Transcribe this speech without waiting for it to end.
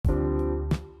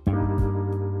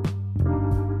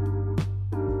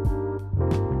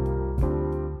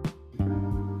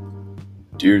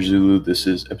Dear Zulu, this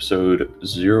is episode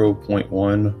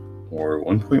 0.1 or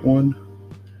 1.1.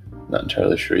 Not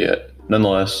entirely sure yet.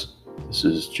 Nonetheless, this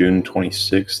is June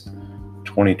 26th,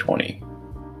 2020.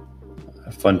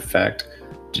 A fun fact,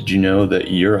 did you know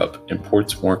that Europe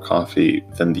imports more coffee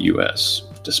than the US,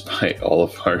 despite all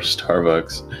of our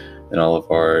Starbucks and all of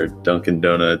our Dunkin'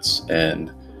 Donuts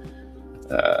and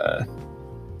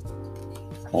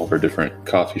all of our different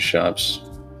coffee shops?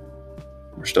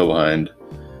 We're still behind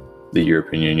the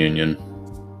European Union.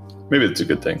 Maybe it's a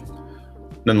good thing.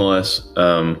 Nonetheless,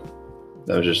 that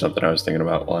was just something I was thinking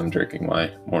about while I'm drinking my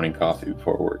morning coffee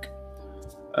before work.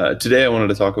 Today I wanted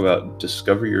to talk about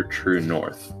Discover Your True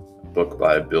North, a book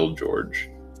by Bill George.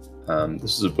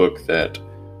 This is a book that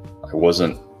I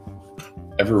wasn't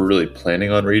ever really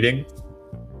planning on reading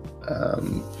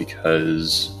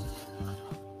because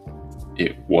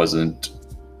it wasn't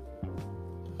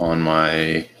on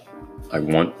my I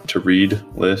want to read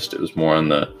list. It was more on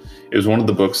it was one of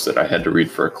the books that I had to read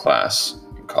for a class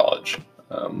in college.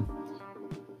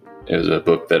 It was a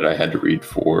book that I had to read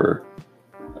for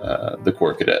the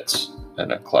Corps Cadets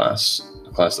and a class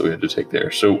that we had to take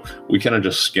there. So we kind of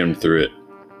just skimmed through it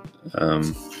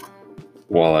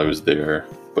while I was there.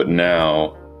 But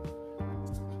now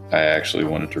I actually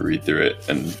wanted to read through it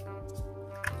and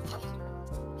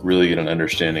really get an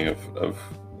understanding of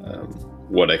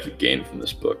what I could gain from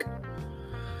this book.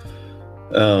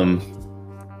 I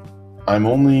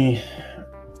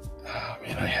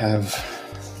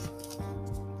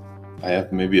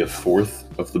have maybe a fourth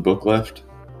of the book left,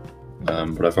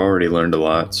 but I've already learned a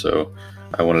lot, so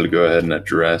I wanted to go ahead and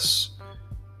address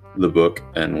the book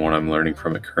and what I'm learning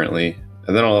from it currently,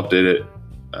 and then I'll update it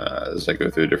as I go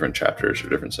through different chapters or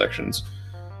different sections.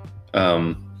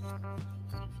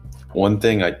 One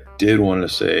thing I did want to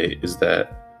say is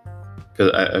that,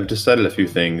 because I've decided a few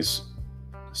things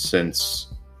since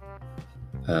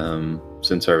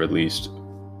I released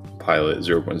Pilot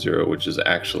 0.0, which was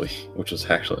actually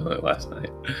only last night.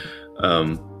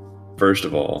 First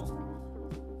of all,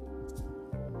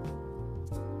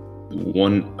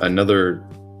 another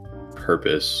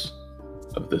purpose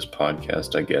of this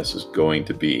podcast, I guess, is going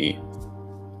to be,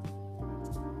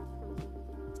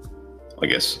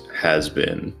 has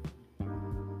been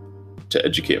to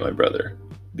educate my brother,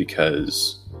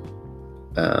 because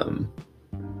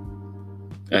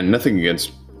and nothing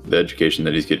against the education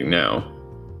that he's getting now,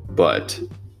 but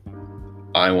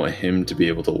I want him to be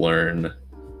able to learn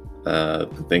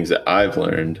the things that I've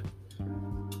learned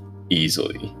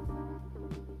easily.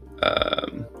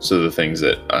 So the things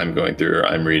that I'm going through or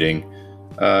I'm reading,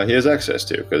 he has access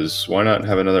to, because why not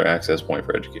have another access point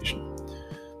for education?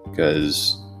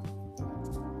 Because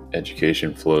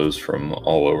education flows from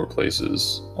all over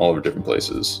different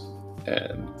places.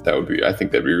 And I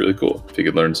think that'd be really cool if he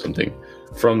could learn something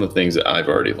from the things that I've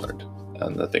already learned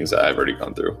and the things that I've already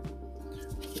gone through.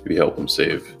 Maybe help him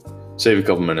save a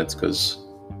couple minutes, because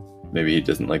maybe he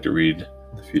doesn't like to read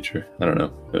in the future. I don't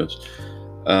know. Who knows?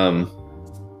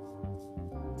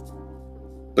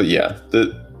 But yeah,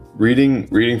 the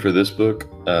reading for this book,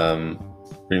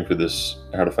 reading for this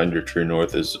How to Find Your True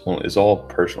North is all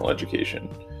personal education.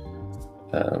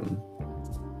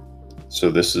 So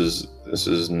this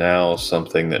is now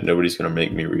something that nobody's going to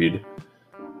make me read.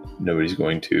 Nobody's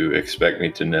going to expect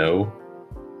me to know.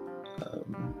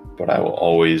 But I will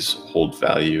always hold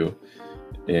value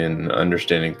in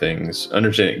understanding things,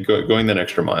 going that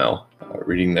extra mile,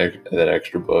 reading that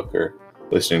extra book or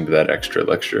listening to that extra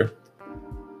lecture.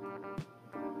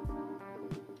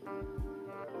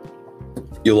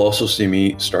 You'll also see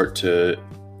me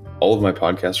all of my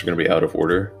podcasts are going to be out of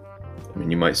order. I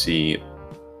mean, you might see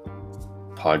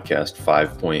podcast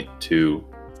 5.2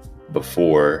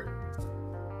 before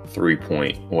 3.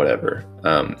 Whatever.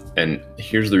 And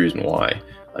here's the reason why.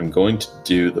 I'm going to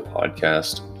do the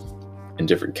podcast in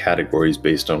different categories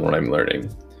based on what I'm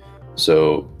learning.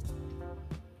 So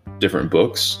different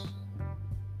books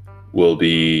will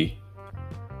be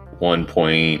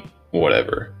 1.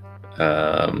 Whatever.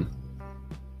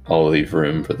 I'll leave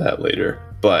room for that later.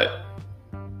 But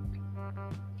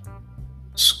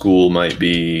school might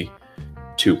be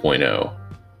 2.0.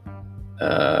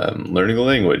 Learning a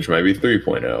language might be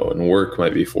 3.0, and work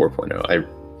might be 4.0.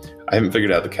 I haven't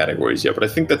figured out the categories yet, but I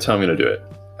think that's how I'm going to do it.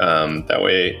 That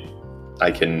way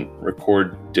I can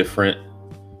record different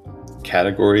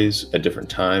categories at different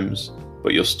times,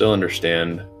 but you'll still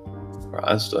understand, or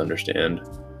I still understand,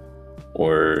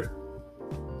 or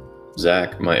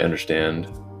Zach might understand.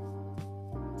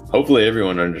 Hopefully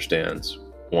everyone understands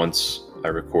once I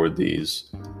record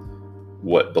these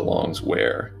what belongs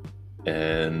where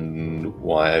and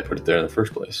why I put it there in the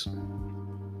first place.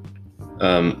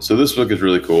 So this book is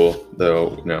really cool,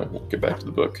 though. We'll get back to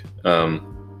the book.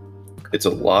 It's a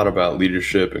lot about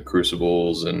leadership and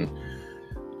crucibles and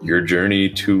your journey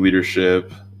to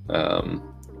leadership.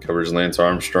 Covers Lance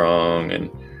Armstrong and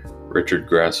Richard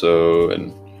Grasso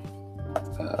and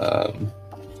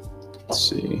let's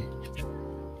see,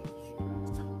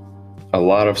 a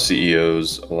lot of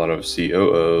CEOs, a lot of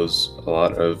COOs, a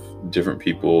lot of different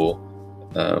people.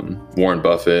 Warren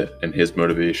Buffett and his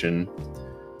motivation.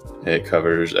 It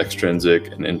covers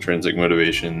extrinsic and intrinsic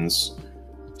motivations,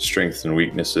 strengths and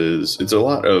weaknesses. It's a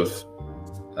lot of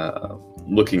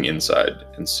looking inside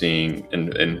and seeing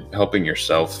and helping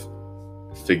yourself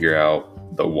figure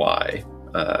out the why.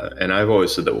 And I've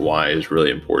always said that why is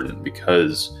really important,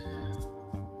 because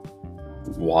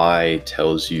why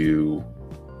tells you,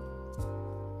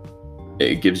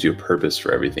 it gives you a purpose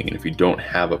for everything. And if you don't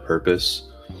have a purpose,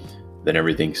 then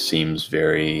everything seems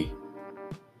very,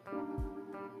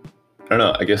 I don't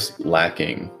know, I guess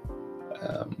lacking.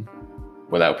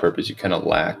 Without purpose, you kind of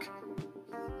lack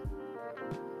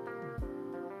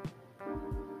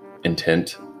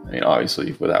intent. I mean,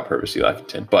 obviously, without purpose, you lack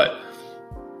intent, but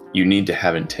you need to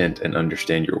have intent and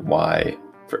understand your why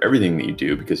for everything that you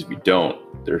do, because if you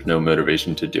don't, there's no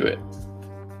motivation to do it.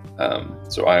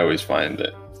 So I always find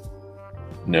that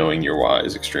knowing your why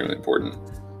is extremely important.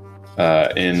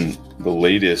 In the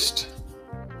latest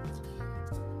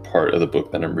part of the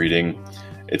book that I'm reading,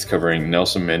 it's covering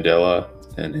Nelson Mandela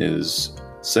and his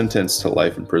sentence to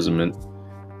life imprisonment.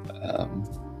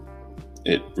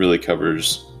 It really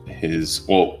covers his,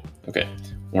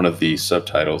 one of the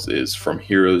subtitles is From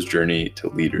Hero's Journey to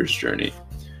Leader's Journey.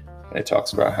 And it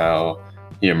talks about how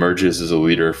he emerges as a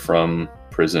leader from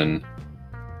prison,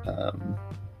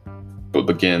 but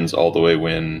begins all the way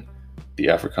when the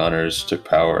Afrikaners took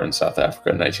power in South Africa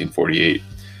in 1948,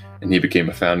 and he became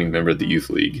a founding member of the Youth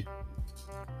League,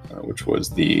 which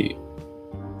was a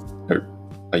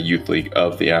youth league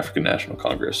of the African National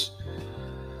Congress.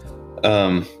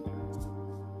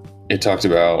 It talked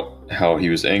about how he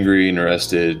was angry and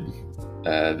arrested,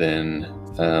 then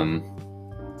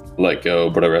let go,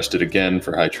 but arrested again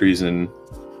for high treason.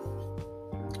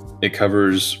 It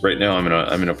covers, right now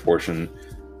I'm in a portion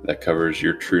that covers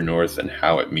your true north and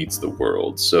how it meets the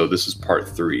world. So this is part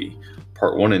 3.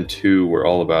 Part 1 and 2 were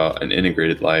all about an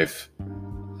integrated life,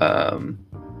 and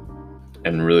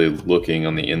really looking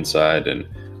on the inside and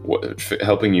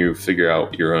helping you figure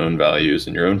out your own values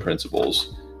and your own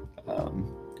principles,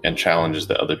 and challenges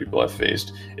that other people have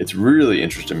faced. It's really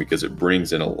interesting because it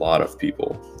brings in a lot of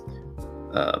people,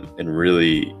 and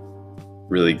really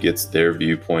gets their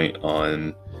viewpoint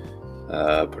on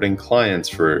putting clients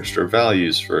first, or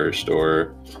values first,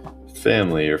 or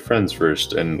family or friends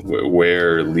first, and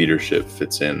where leadership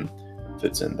fits in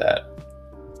that.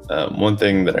 One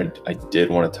thing that I did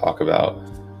want to talk about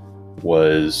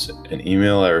was an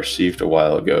email I received a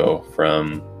while ago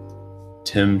from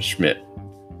Tim Schmidt.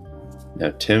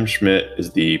 Now, Tim Schmidt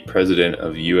is the president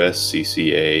of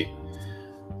USCCA,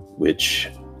 which,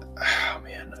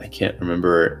 I can't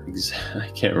remember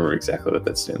exactly what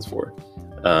that stands for.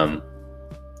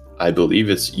 I believe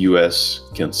it's U.S.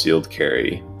 Concealed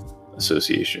Carry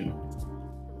Association.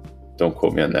 Don't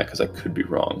quote me on that, because I could be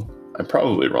wrong. I'm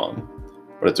probably wrong,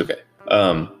 but it's okay.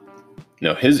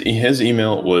 No, his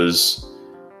email was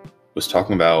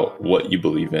talking about what you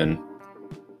believe in.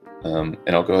 And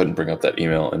I'll go ahead and bring up that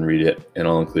email and read it, and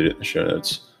I'll include it in the show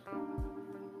notes.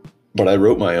 But I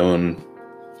wrote my own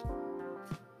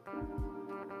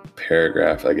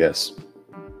paragraph, I guess,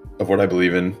 of what I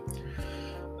believe in,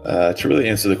 to really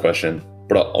answer the question.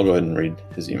 But I'll go ahead and read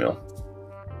his email.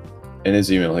 In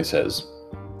his email, he says,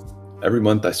 "Every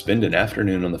month I spend an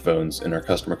afternoon on the phones in our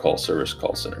customer service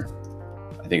call center.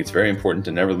 I think it's very important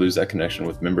to never lose that connection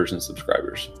with members and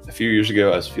subscribers. A few years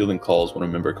ago, I was fielding calls when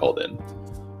a member called in.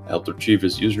 I helped retrieve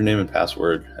his username and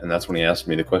password, and that's when he asked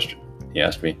me the question. He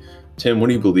asked me, 'Tim, what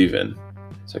do you believe in?'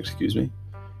 I said, 'Excuse me?'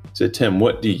 He said, 'Tim,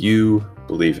 what do you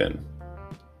believe in?'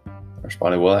 I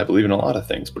responded, 'Well, I believe in a lot of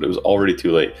things,' but it was already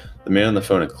too late. The man on the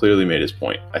phone had clearly made his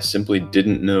point. I simply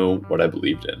didn't know what I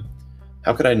believed in.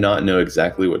 How could I not know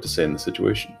exactly what to say in the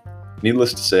situation?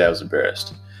 Needless to say, I was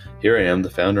embarrassed. Here I am, the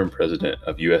founder and president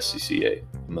of USCCA.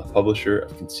 I'm the publisher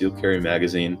of Concealed Carry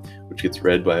magazine, which gets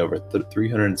read by over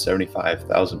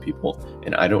 375,000 people,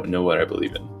 and I don't know what I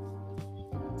believe in.'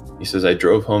 He says, 'I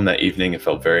drove home that evening and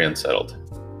felt very unsettled.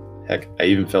 Heck, I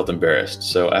even felt embarrassed.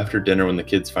 So after dinner, when the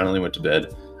kids finally went to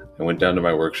bed, I went down to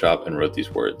my workshop and wrote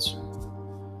these words.'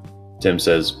 Tim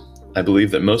says, 'I believe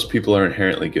that most people are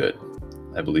inherently good.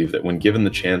 I believe that when given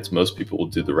the chance, most people will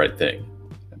do the right thing.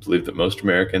 I believe that most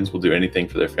Americans will do anything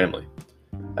for their family.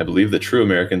 I believe that true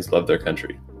Americans love their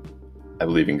country. I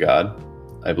believe in God.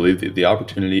 I believe that the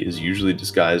opportunity is usually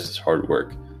disguised as hard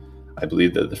work. I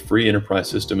believe that the free enterprise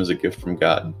system is a gift from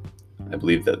God. I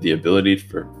believe that the ability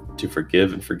to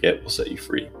forgive and forget will set you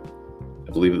free.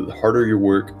 I believe that the harder you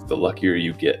work, the luckier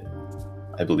you get.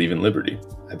 I believe in liberty.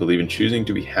 I believe in choosing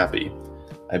to be happy.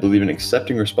 I believe in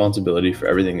accepting responsibility for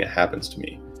everything that happens to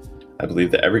me. I believe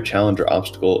that every challenge or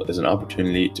obstacle is an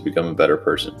opportunity to become a better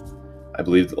person. I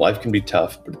believe that life can be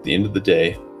tough, but at the end of the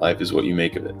day, life is what you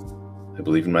make of it. I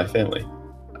believe in my family.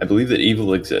 I believe that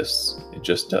evil exists. It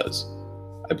just does.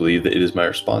 I believe that it is my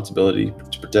responsibility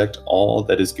to protect all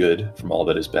that is good from all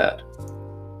that is bad.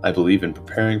 I believe in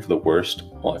preparing for the worst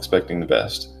while expecting the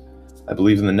best. I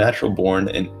believe in the natural born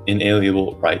and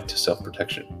inalienable right to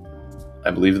self-protection.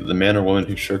 I believe that the man or woman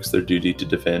who shirks their duty to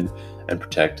defend and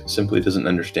protect simply doesn't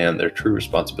understand their true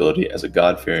responsibility as a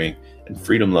God-fearing and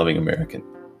freedom-loving American.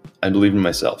 I believe in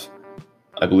myself.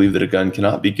 I believe that a gun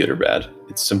cannot be good or bad.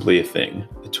 It's simply a thing,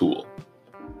 a tool.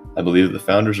 I believe that the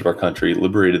founders of our country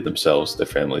liberated themselves, their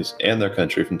families, and their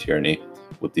country from tyranny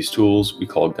with these tools we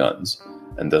call guns,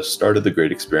 and thus started the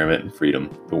great experiment in freedom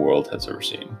the world has ever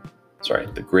seen.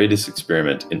 The greatest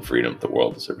experiment in freedom the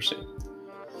world has ever seen.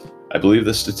 I believe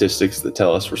the statistics that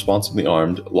tell us responsibly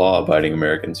armed, law-abiding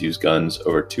Americans use guns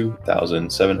over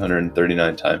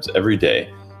 2,739 times every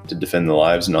day to defend the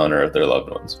lives and honor of their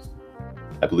loved ones.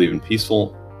 I believe in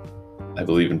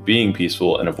being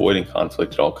peaceful and avoiding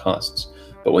conflict at all costs.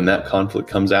 But when that conflict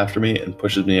comes after me and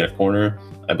pushes me in a corner,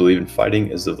 I believe in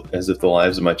fighting as if the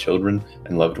lives of my children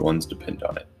and loved ones depend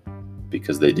on it.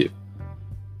 Because they do.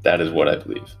 That is what I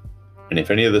believe. And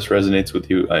if any of this resonates with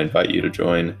you, I invite you to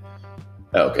join.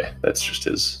 Okay, that's just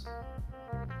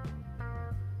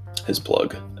his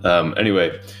plug.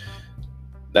 Anyway,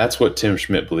 that's what Tim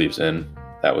Schmidt believes in.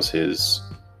 That was his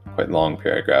quite long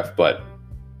paragraph, but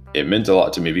it meant a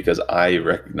lot to me because I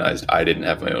recognized I didn't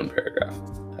have my own paragraph.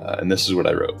 And this is what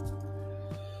I wrote.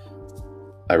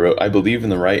 I believe in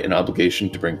the right and obligation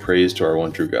to bring praise to our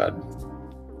one true God.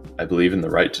 I believe in the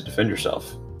right to defend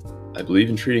yourself. I believe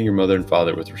in treating your mother and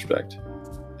father with respect.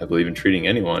 I believe in treating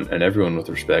anyone and everyone with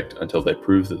respect until they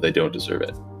prove that they don't deserve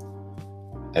it.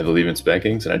 I believe in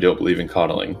spankings and I don't believe in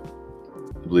coddling.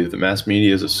 I believe that mass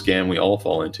media is a scam we all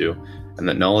fall into and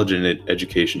that knowledge and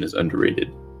education is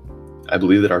underrated. I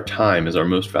believe that our time is our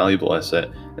most valuable asset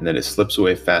and that it slips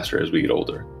away faster as we get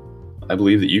older. I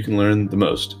believe that you can learn the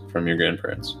most from your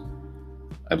grandparents.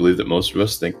 I believe that most of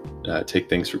us take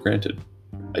things for granted.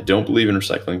 I don't believe in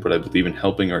recycling, but I believe in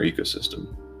helping our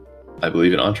ecosystem. I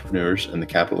believe in entrepreneurs and the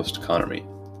capitalist economy.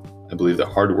 I believe that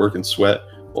hard work and sweat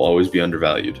will always be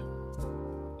undervalued.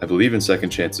 I believe in second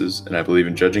chances, and I believe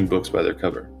in judging books by their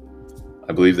cover.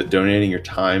 I believe that donating your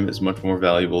time is much more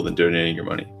valuable than donating your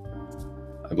money.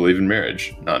 I believe in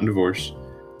marriage, not in divorce.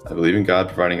 I believe in God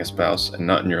providing a spouse and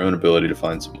not in your own ability to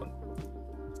find someone.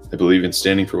 I believe in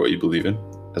standing for what you believe in,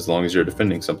 as long as you're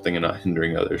defending something and not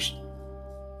hindering others.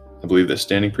 I believe that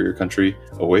standing for your country,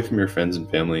 away from your friends and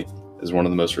family, is one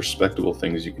of the most respectable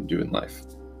things you can do in life.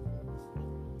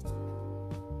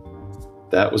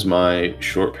 That was my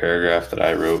short paragraph that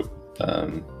I wrote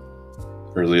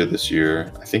earlier this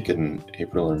year, I think in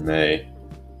April or May.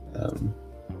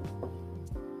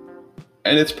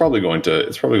 And it's probably going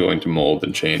to mold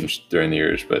and change during the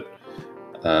years, but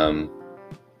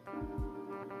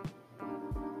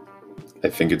I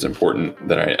think it's important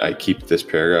that I keep this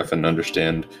paragraph and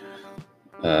understand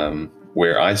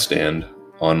where I stand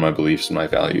on my beliefs and my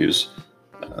values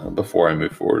before I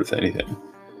move forward with anything.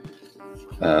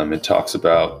 It talks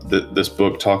about this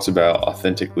book talks about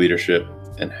authentic leadership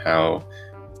and how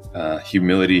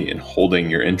humility and holding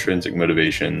your intrinsic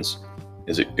motivations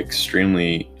is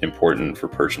extremely important for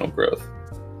personal growth.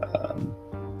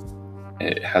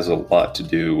 It has a lot to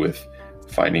do with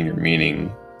finding your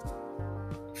meaning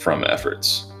from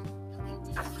efforts.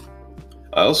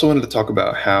 I also wanted to talk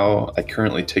about how I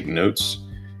currently take notes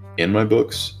in my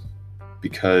books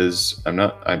because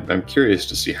I'm curious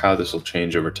to see how this will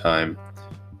change over time.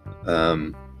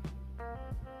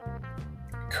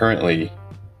 Currently,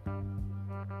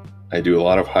 I do a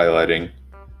lot of highlighting.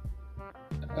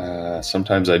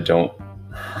 Sometimes I don't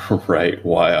write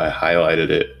why I highlighted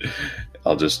it.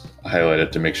 I'll just highlight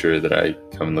it to make sure that I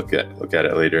come and look at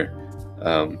it later.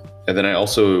 And then I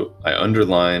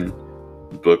underline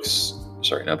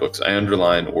I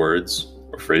underline words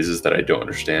or phrases that I don't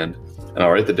understand, and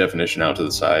I'll write the definition out to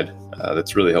the side.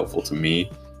 That's really helpful to me,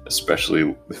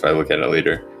 especially if I look at it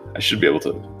later. I should be able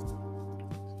to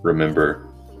remember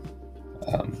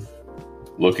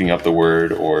looking up the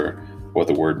word or what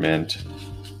the word meant.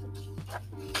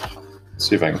 Let's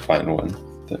see if I can find one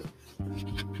that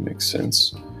makes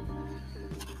sense.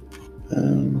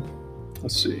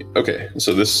 Let's see. Okay,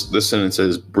 so this sentence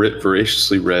says, Britt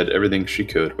voraciously read everything she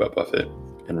could about Buffett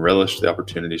and relished the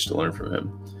opportunities to learn from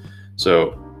him.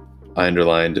 So I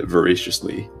underlined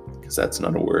voraciously because that's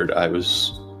not a word I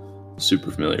was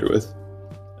super familiar with,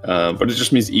 but it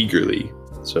just means eagerly.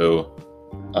 So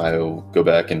I'll go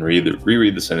back and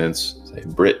reread the sentence. Say,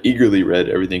 Britt eagerly read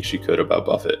everything she could about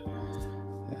Buffett.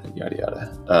 Yada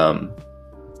yada.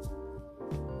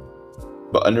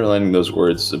 But underlining those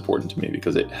words is important to me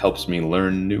because it helps me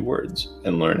learn new words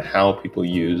and learn how people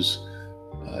use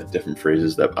different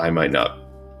phrases that I might not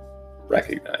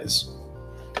recognize.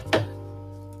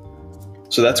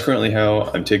 So that's currently how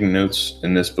I'm taking notes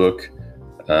in this book.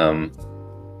 I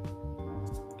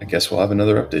guess we'll have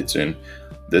another update soon.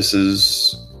 This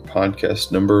is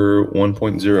podcast number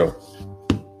 1.0.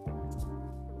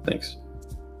 Thanks.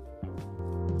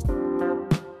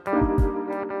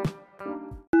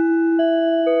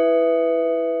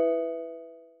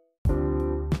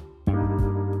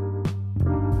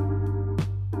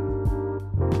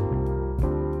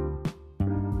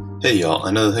 Hey y'all,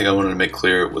 another thing I wanted to make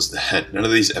clear was that none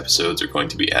of these episodes are going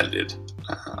to be edited.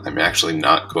 I'm actually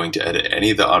not going to edit any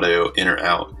of the audio in or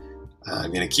out.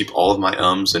 I'm going to keep all of my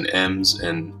ums and ems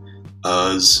and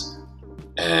uhs,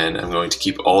 and I'm going to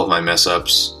keep all of my mess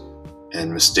ups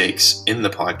and mistakes in the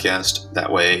podcast.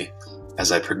 That way,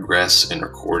 as I progress in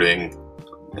recording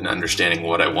and understanding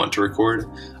what I want to record,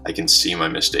 I can see my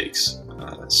mistakes.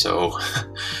 So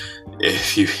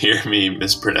if you hear me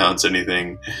mispronounce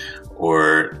anything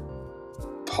or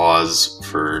pause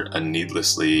for a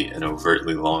needlessly and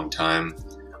overtly long time,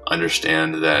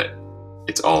 understand that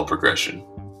it's all a progression.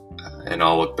 And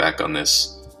I'll look back on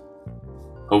this,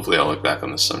 hopefully I'll look back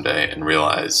on this someday and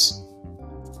realize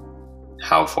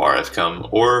how far I've come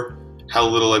or how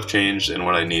little I've changed and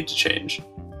what I need to change.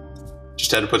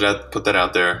 Just had to put that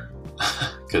out there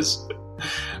because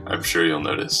I'm sure you'll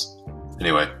notice.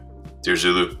 Anyway, dear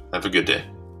Zulu, have a good day.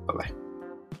 Bye-bye.